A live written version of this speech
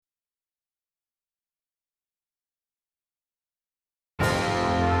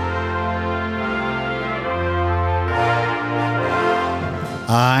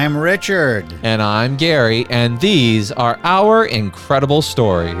I'm Richard. And I'm Gary, and these are our incredible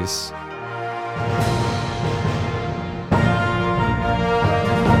stories.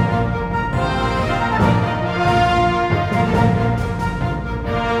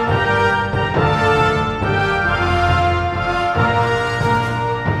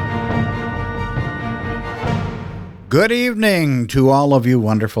 Good evening to all of you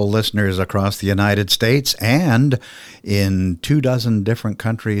wonderful listeners across the United States and in 24 different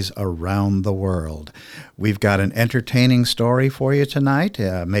countries around the world. We've got an entertaining story for you tonight,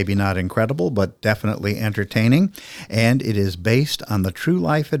 maybe not incredible, but definitely entertaining, and it is based on the true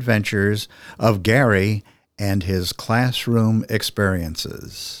life adventures of Gary and his classroom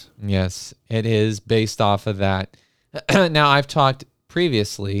experiences. Yes, it is based off of that. Now, I've talked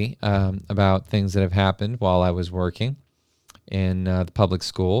previously about things that have happened while I was working in the public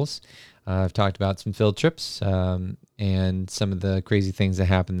schools. I've talked about some field trips and some of the crazy things that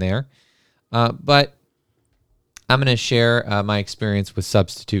happened there. But I'm going to share my experience with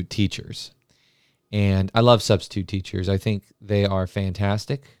substitute teachers. And I love substitute teachers. I think they are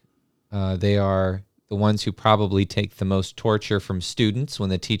fantastic. They are the ones who probably take the most torture from students when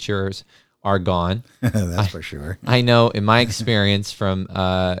the teachers are gone. That's for sure. I know in my experience from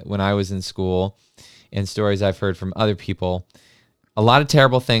when I was in school and stories I've heard from other people, a lot of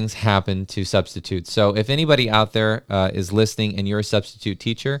terrible things happen to substitutes. So if anybody out there is listening and you're a substitute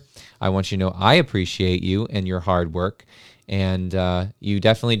teacher, I want you to know I appreciate you and your hard work. And you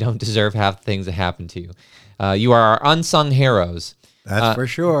definitely don't deserve half the things that happen to you. You are our unsung heroes. That's for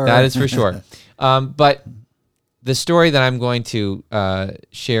sure. That is for sure. But the story that I'm going to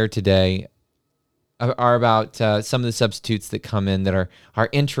share today are about some of the substitutes that come in that are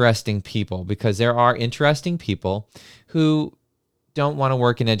interesting people, because there are interesting people who don't want to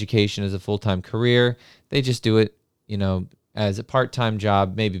work in education as a full-time career. They just do it, as a part-time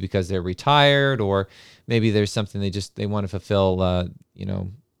job, maybe because they're retired, or maybe there's something they want to fulfill,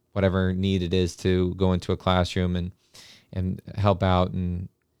 whatever need it is to go into a classroom and help out and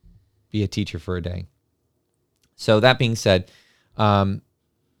be a teacher for a day. So that being said, I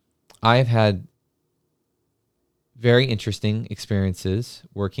have had very interesting experiences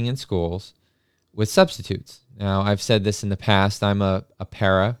working in schools with substitutes. Now, I've said this in the past. I'm a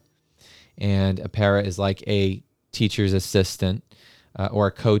para, and a para is like a teacher's assistant or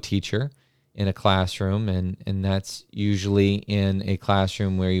a co-teacher in a classroom, and that's usually in a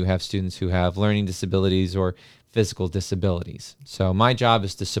classroom where you have students who have learning disabilities or physical disabilities. So my job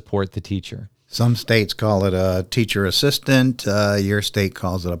is to support the teacher. Some states call it a teacher assistant. Your state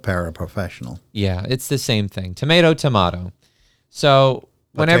calls it a paraprofessional. Yeah, it's the same thing. Tomato, tomato. So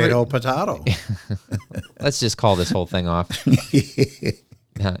whenever potato. Let's just call this whole thing off.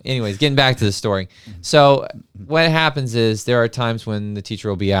 Anyways, getting back to the story. So what happens is there are times when the teacher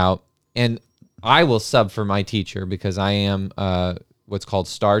will be out, and I will sub for my teacher because I am what's called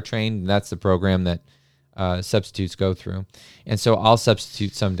STAR trained. That's the program that substitutes go through. And so I'll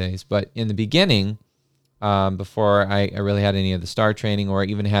substitute some days. But in the beginning, before I really had any of the STAR training or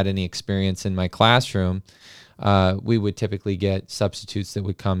even had any experience in my classroom, we would typically get substitutes that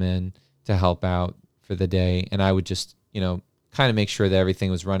would come in to help out for the day. And I would just, kind of make sure that everything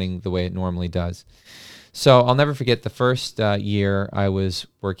was running the way it normally does. So I'll never forget the first year I was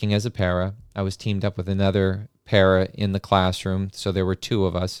working as a para. I was teamed up with another para in the classroom. So there were two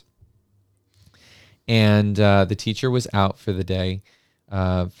of us. And the teacher was out for the day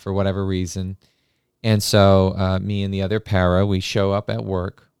for whatever reason. And so me and the other para, we show up at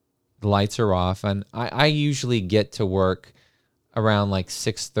work. The lights are off. And I usually get to work around like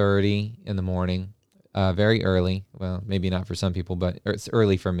 6:30 in the morning, very early. Well, maybe not for some people, but it's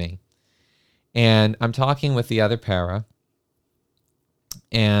early for me. And I'm talking with the other para.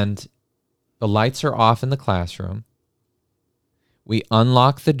 And the lights are off in the classroom. We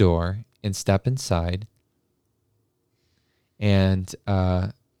unlock the door and step inside, and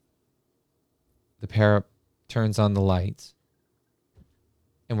the para turns on the lights,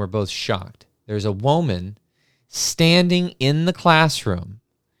 and we're both shocked. There's a woman standing in the classroom,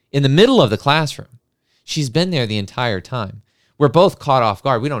 in the middle of the classroom. She's been there the entire time. We're both caught off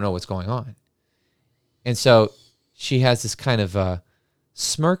guard. We don't know what's going on. And so she has this kind of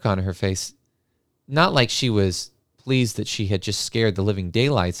smirk on her face, not like she was pleased that she had just scared the living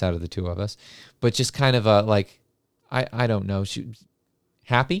daylights out of the two of us, but just kind of I don't know, she was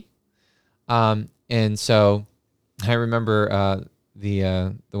happy. And so I remember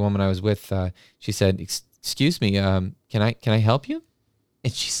the woman I was with, she said, "Excuse me, can I help you?"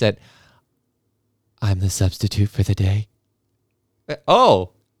 And she said, "I'm the substitute for the day."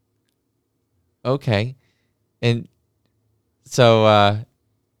 Oh, okay. And so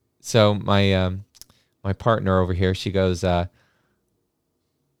So my partner over here, she goes, "Why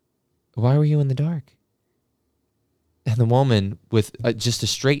were you in the dark?" And the woman with just a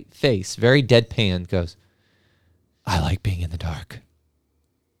straight face, very deadpan, goes, "I like being in the dark."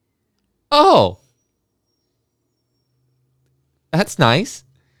 Oh, that's nice.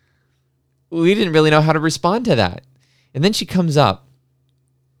 We didn't really know how to respond to that. And then she comes up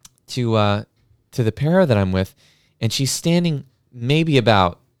to the para that I'm with, and she's standing maybe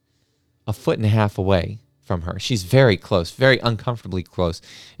about a foot and a half away from her. She's very close, very uncomfortably close.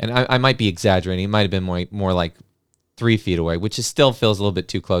 And I might be exaggerating. It might have been more like 3 feet away, which is still feels a little bit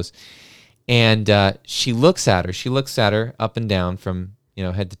too close. And she looks at her. She looks at her up and down from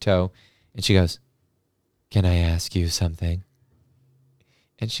head to toe, and she goes, "Can I ask you something?"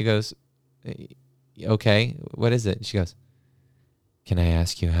 And she goes, "Okay, what is it?" And she goes, "Can I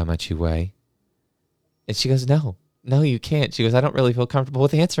ask you how much you weigh?" And she goes, No, you can't." She goes, "I don't really feel comfortable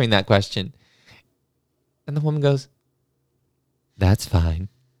with answering that question." And the woman goes, "That's fine."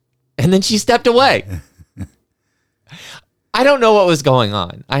 And then she stepped away. I don't know what was going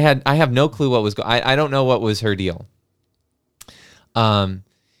on. I have no clue what was going on. I don't know what was her deal.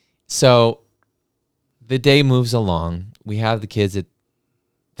 So the day moves along. We have the kids at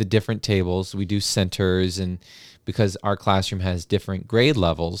the different tables. We do centers, and because our classroom has different grade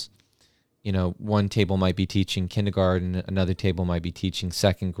levels, one table might be teaching kindergarten, another table might be teaching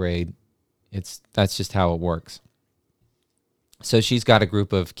second grade. That's just how it works. So she's got a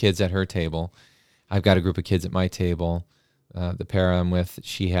group of kids at her table. I've got a group of kids at my table. The para I'm with,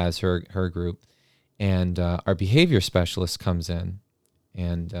 she has her group, and our behavior specialist comes in,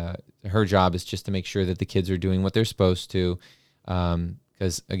 and her job is just to make sure that the kids are doing what they're supposed to.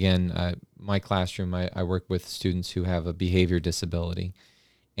 Because again, my classroom, I work with students who have a behavior disability,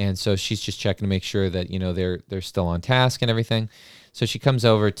 and so she's just checking to make sure that they're still on task and everything. So she comes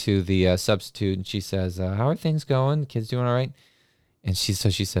over to the substitute, and she says, "How are things going? The kids doing all right?" And she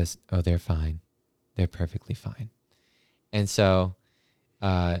says, "Oh, they're fine. They're perfectly fine." And so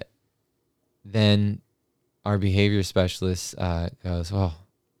then our behavior specialist goes, "Oh,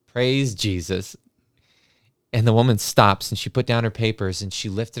 praise Jesus." And the woman stops, and she put down her papers, and she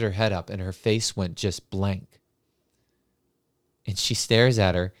lifted her head up, and her face went just blank. And she stares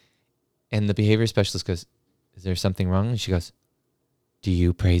at her, and the behavior specialist goes, "Is there something wrong?" And she goes, "Do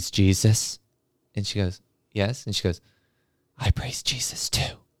you praise Jesus?" And she goes, "Yes." And she goes, "I praise Jesus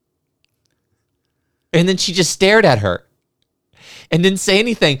too." And then she just stared at her and didn't say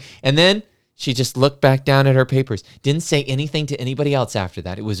anything. And then she just looked back down at her papers, didn't say anything to anybody else after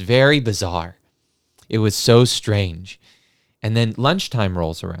that. It was very bizarre. It was so strange. And then lunchtime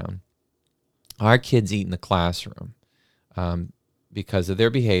rolls around. Our kids eat in the classroom because of their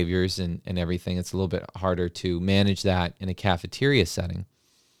behaviors and everything. It's a little bit harder to manage that in a cafeteria setting.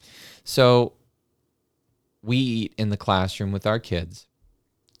 So we eat in the classroom with our kids,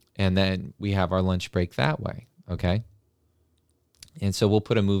 and then we have our lunch break that way, okay? And so we'll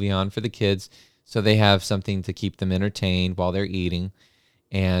put a movie on for the kids so they have something to keep them entertained while they're eating.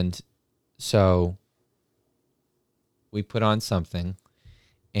 And so we put on something,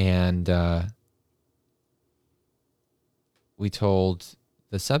 and we told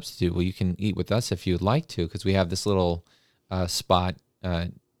the substitute, "Well, you can eat with us if you'd like to," because we have this little spot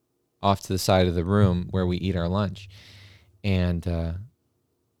off to the side of the room where we eat our lunch. And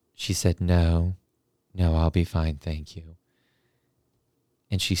she said, no, I'll be fine, thank you."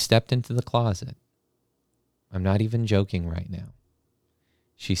 And she stepped into the closet. I'm not even joking right now.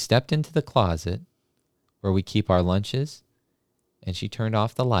 She stepped into the closet where we keep our lunches, and she turned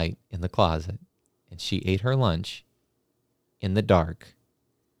off the light in the closet, and she ate her lunch in the dark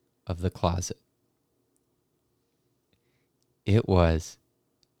of the closet. It was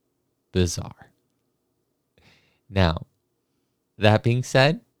bizarre. Now, that being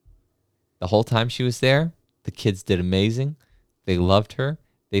said, the whole time she was there, the kids did amazing. They loved her.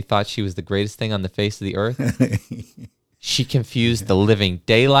 They thought she was the greatest thing on the face of the earth. She confused the living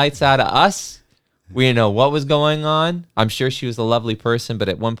daylights out of us. We didn't know what was going on. I'm sure she was a lovely person, but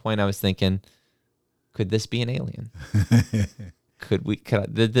at one point I was thinking, could this be an alien?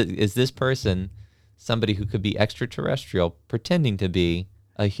 Is this person somebody who could be extraterrestrial pretending to be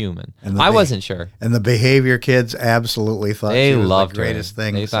a human? I wasn't sure. And the behavior kids absolutely thought she was the greatest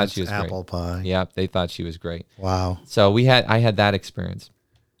thing they thought since she was apple great. pie. Yeah, they thought she was great. Wow. So I had that experience.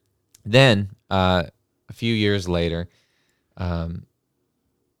 Then a few years later, I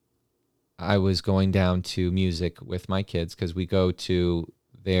was going down to music with my kids because we go to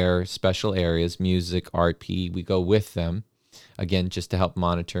their special areas, music, art, PE. We go with them, again, just to help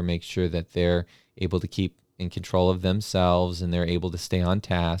monitor, make sure that they're able to keep in control of themselves, and they're able to stay on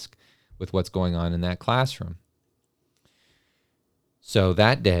task with what's going on in that classroom. So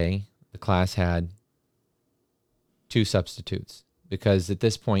that day, the class had 2 substitutes, because at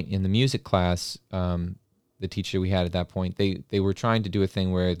this point in the music class, the teacher we had at that point, they were trying to do a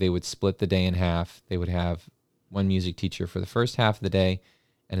thing where they would split the day in half. They would have one music teacher for the first half of the day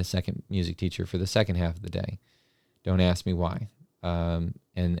and a second music teacher for the second half of the day. Don't ask me why.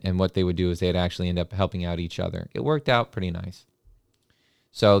 And what they would do is they'd actually end up helping out each other. It worked out pretty nice.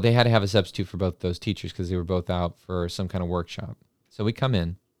 So they had to have a substitute for both those teachers because they were both out for some kind of workshop. So we come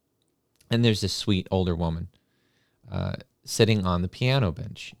in, and there's this sweet older woman sitting on the piano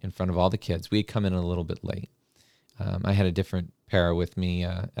bench in front of all the kids. We had come in a little bit late. I had a different para with me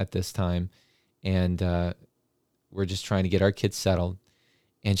at this time, and we're just trying to get our kids settled.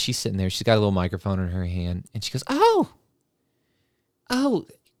 And she's sitting there. She's got a little microphone in her hand, and she goes, "Oh,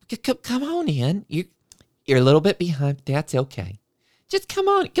 come on in. You're a little bit behind. That's okay. Just come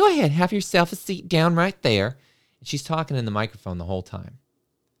on. Go ahead. Have yourself a seat down right there." And she's talking in the microphone the whole time.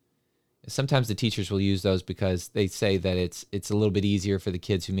 Sometimes the teachers will use those because they say that it's a little bit easier for the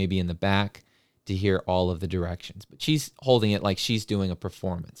kids who may be in the back to hear all of the directions. But she's holding it like she's doing a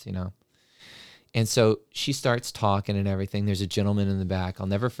performance, you know. And so she starts talking and everything. There's a gentleman in the back. I'll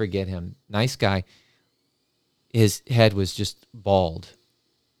never forget him. Nice guy. His head was just bald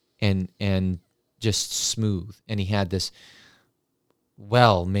and just smooth. And he had this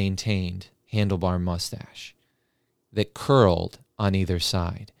well-maintained handlebar mustache that curled on either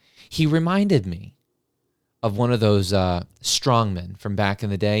side. He reminded me of one of those strongmen from back in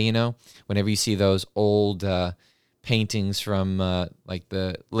the day, you know, whenever you see those old paintings from like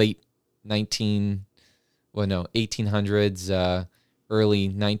the late 1800s, early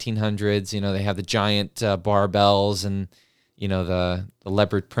 1900s, you know, they have the giant barbells and, you know, the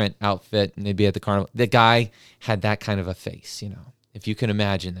leopard print outfit, and they'd be at the carnival. The guy had that kind of a face, you know, if you can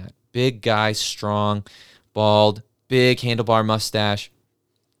imagine that. Big guy, strong, bald, big handlebar mustache.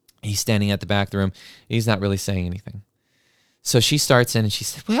 He's standing at the back of the room. He's not really saying anything. So she starts in and she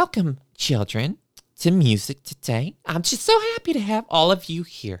said, "Welcome, children, to music today. I'm just so happy to have all of you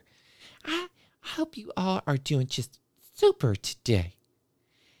here. I hope you all are doing just super today.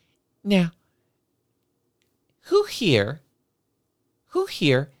 Now, who here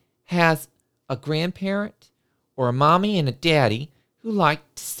has a grandparent or a mommy and a daddy who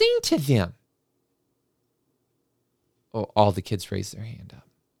like to sing to them?" Oh, all the kids raised their hand up.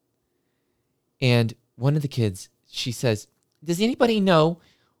 And one of the kids, she says, "Does anybody know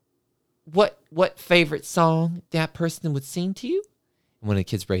what favorite song that person would sing to you?" And one of the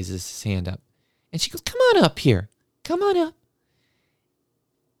kids raises his hand up. And she goes, "Come on up here. Come on up."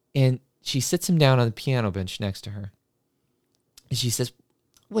 And she sits him down on the piano bench next to her. And she says,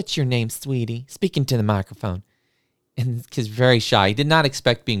 "What's your name, sweetie?" Speaking to the microphone. And the kid's very shy. He did not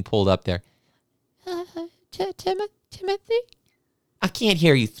expect being pulled up there. Timothy? "I can't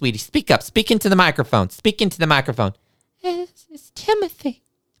hear you, sweetie. Speak up. Speak into the microphone. Speak into the microphone." It's Timothy.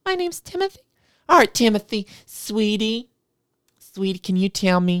 My name's Timothy. "All right, Timothy. Sweetie, can you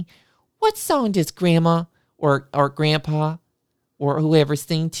tell me, what song does Grandma or Grandpa or whoever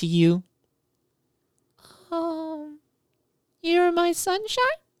sing to you?" "You're my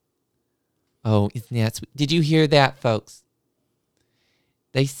sunshine." "Oh, isn't that sweet? Did you hear that, folks?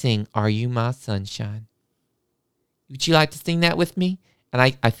 They sing, 'Are You My Sunshine?' Would you like to sing that with me?" And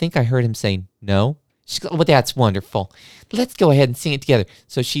I think I heard him say no. She goes, "Well, that's wonderful. Let's go ahead and sing it together."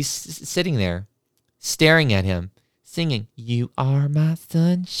 So she's sitting there, staring at him, singing, "You are my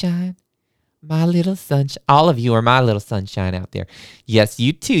sunshine, my little sunshine." All of you are my little sunshine out there. Yes,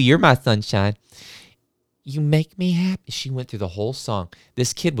 you too. You're my sunshine. "You make me happy." She went through the whole song.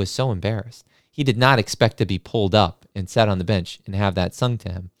 This kid was so embarrassed. He did not expect to be pulled up and sat on the bench and have that sung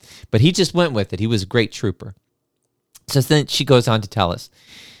to him. But he just went with it. He was a great trooper. So then she goes on to tell us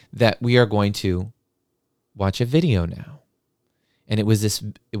that we are going to watch a video now. And it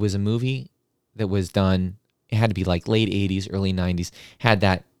was a movie that was done, it had to be like late 80s, early 90s, had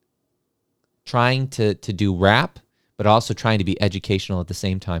that trying to do rap, but also trying to be educational at the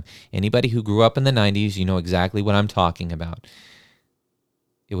same time. Anybody who grew up in the 90s, you know exactly what I'm talking about.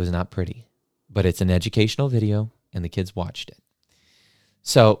 It was not pretty, but it's an educational video, and the kids watched it.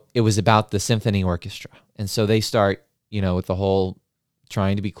 So it was about the symphony orchestra. And so they start, you know, with the whole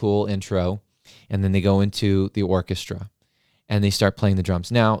trying to be cool intro, and then they go into the orchestra, and they start playing the drums.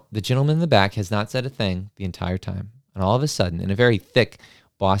 Now, the gentleman in the back has not said a thing the entire time. And all of a sudden, in a very thick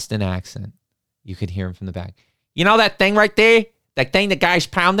Boston accent, you could hear him from the back. "You know that thing right there? That thing the guy's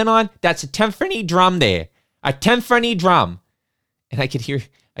pounding on? That's a timpani drum there. A timpani drum." And I could hear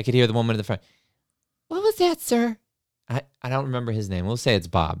the woman in the front. What was that, sir? I don't remember his name. We'll say it's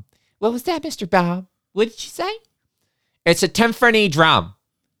Bob. What was that, Mr. Bob? What did you say? It's a timpani drum.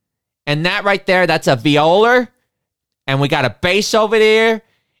 And that right there, that's a viola. And we got a bass over there.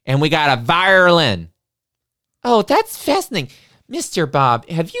 And we got a violin. Oh, that's fascinating. Mr. Bob,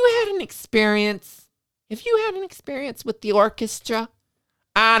 have you had an experience? Have you had an experience with the orchestra?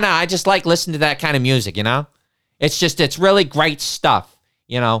 No, I just like listening to that kind of music, you know? It's really great stuff,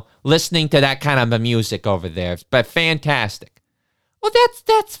 you know, listening to that kind of music over there. But fantastic. Well,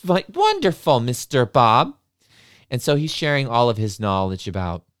 that's wonderful, Mr. Bob. And so he's sharing all of his knowledge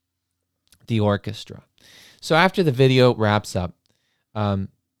about the orchestra. So after the video wraps up, and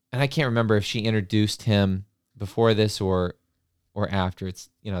I can't remember if she introduced him before this or after. It's,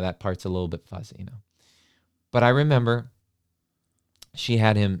 you know, that part's a little bit fuzzy, you know. But I remember she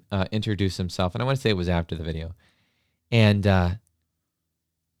had him introduce himself, and I want to say it was after the video. And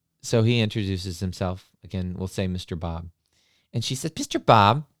so he introduces himself. Again, we'll say Mr. Bob. And she says, Mr.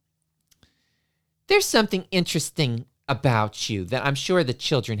 Bob, there's something interesting about you that I'm sure the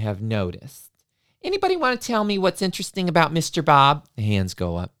children have noticed. Anybody want to tell me what's interesting about Mr. Bob? The hands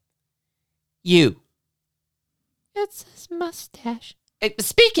go up. You. It's his mustache.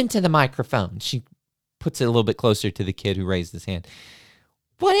 Speak into the microphone. She puts it a little bit closer to the kid who raised his hand.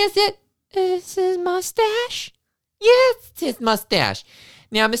 What is it? It's his mustache? Yes, it's his mustache.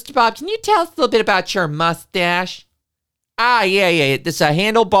 Now, Mr. Bob, can you tell us a little bit about your mustache? Yeah. There's a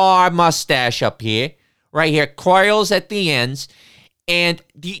handlebar mustache up here. Right here. Coils at the ends. And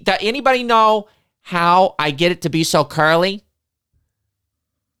does anybody know how I get it to be so curly?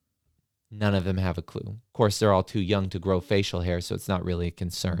 None of them have a clue. Of course, they're all too young to grow facial hair, so it's not really a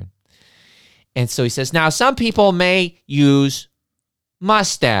concern. And so he says, now, some people may use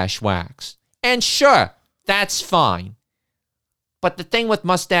mustache wax. And sure, that's fine. But the thing with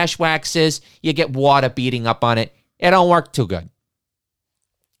mustache wax is you get water beating up on it. It don't work too good.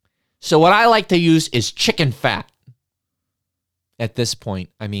 So what I like to use is chicken fat. At this point,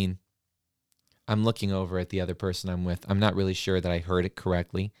 I mean, I'm looking over at the other person I'm with. I'm not really sure that I heard it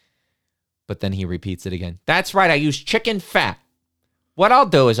correctly. But then he repeats it again. That's right, I use chicken fat. What I'll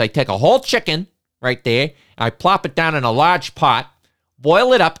do is I take a whole chicken right there, I plop it down in a large pot,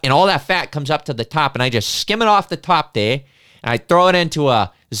 boil it up, and all that fat comes up to the top, and I just skim it off the top there, and I throw it into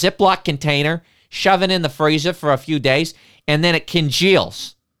a Ziploc container, shove it in the freezer for a few days, and then it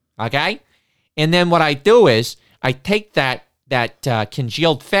congeals, okay? And then what I do is I take that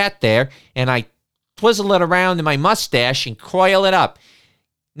congealed fat there, and I twizzle it around in my mustache and coil it up.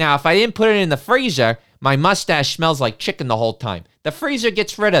 Now, if I didn't put it in the freezer, my mustache smells like chicken the whole time. The freezer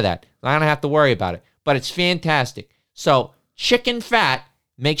gets rid of that. I don't have to worry about it. But it's fantastic. So, chicken fat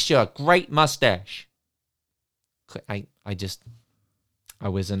makes you a great mustache. I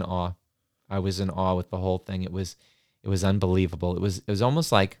was in awe. I was in awe with the whole thing. It was unbelievable. It was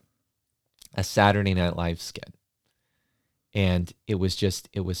almost like a Saturday Night Live skit. And it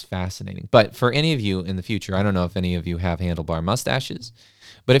was fascinating. But for any of you in the future, I don't know if any of you have handlebar mustaches,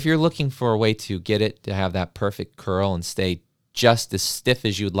 but if you're looking for a way to get it to have that perfect curl and stay just as stiff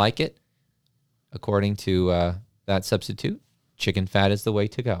as you'd like it, according to that substitute, chicken fat is the way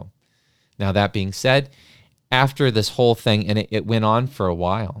to go. Now, that being said, after this whole thing, and it went on for a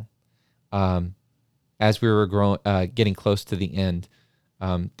while, as we were getting close to the end,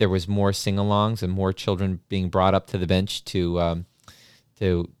 there was more sing-alongs and more children being brought up to the bench to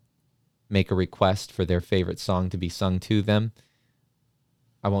make a request for their favorite song to be sung to them.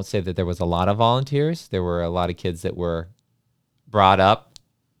 I won't say that there was a lot of volunteers. There were a lot of kids that were brought up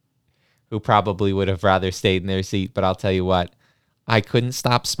who probably would have rather stayed in their seat, but I'll tell you what, I couldn't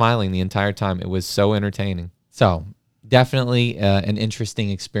stop smiling the entire time. It was so entertaining. So definitely an interesting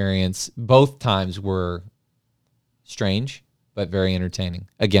experience. Both times were strange, but very entertaining.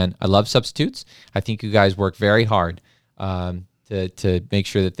 Again, I love substitutes. I think you guys work very hard to make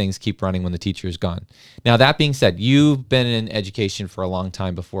sure that things keep running when the teacher is gone. Now, that being said, you've been in education for a long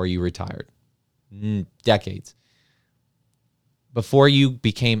time before you retired. Decades. Before you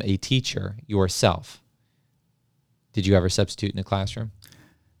became a teacher yourself, did you ever substitute in a classroom?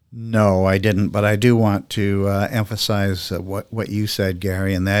 No, I didn't, but I do want to emphasize what you said,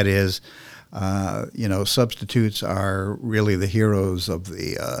 Gary, and that is, substitutes are really the heroes of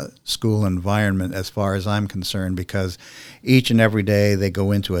the school environment as far as I'm concerned, because each and every day they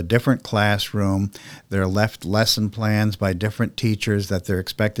go into a different classroom. They're left lesson plans by different teachers that they're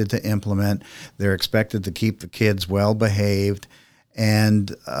expected to implement. They're expected to keep the kids well behaved.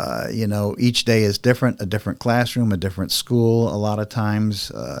 And, each day is different, a different classroom, a different school. A lot of times,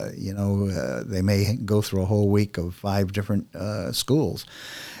 they may go through a whole week of 5 different schools.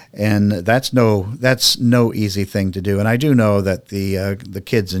 And that's no easy thing to do. And I do know that the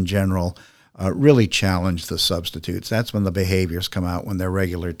kids in general really challenge the substitutes. That's when the behaviors come out, when their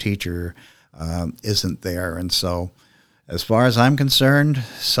regular teacher isn't there. And so, as far as I'm concerned,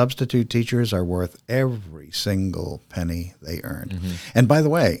 substitute teachers are worth every single penny they earn. Mm-hmm. And by the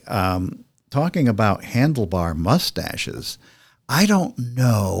way, talking about handlebar mustaches, I don't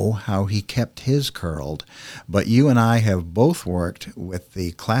know how he kept his curled, but you and I have both worked with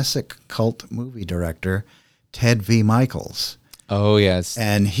the classic cult movie director, Ted V. Michaels. Oh, yes.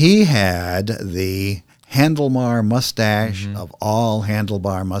 And he had the handlebar mustache of all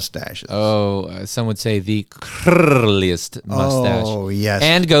handlebar mustaches. Oh, some would say the curliest mustache. Oh, yes.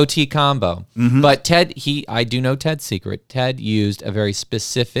 And goatee combo. Mm-hmm. But Ted, I do know Ted's secret. Ted used a very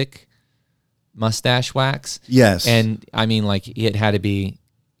specific mustache wax. Yes. And I mean, like, it had to be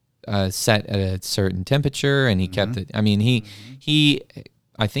set at a certain temperature, and he kept it. I mean,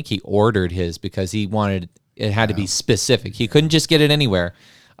 I think he ordered his because he wanted, it had to be specific. He couldn't just get it anywhere.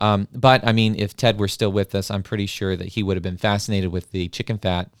 But I mean, if Ted were still with us, I'm pretty sure that he would have been fascinated with the chicken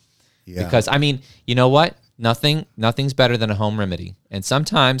fat. Yeah. Because I mean, you know what? Nothing's better than a home remedy. And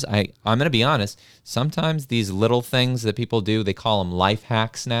sometimes I'm going to be honest. Sometimes these little things that people do, they call them life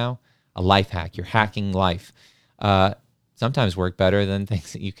hacks now. A life hack. You're hacking life. Sometimes work better than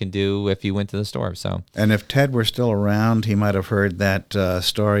things that you can do if you went to the store. So, and if Ted were still around, he might have heard that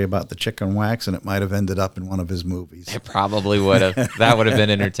story about the chicken wax, and it might have ended up in one of his movies. It probably would have. That would have been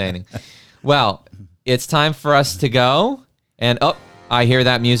entertaining. Well, it's time for us to go. And I hear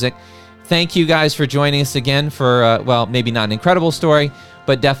that music. Thank you guys for joining us again for, maybe not an incredible story,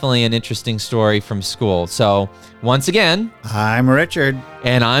 but definitely an interesting story from school. So once again, I'm Richard.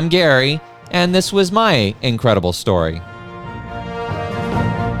 And I'm Gary. And this was my incredible story.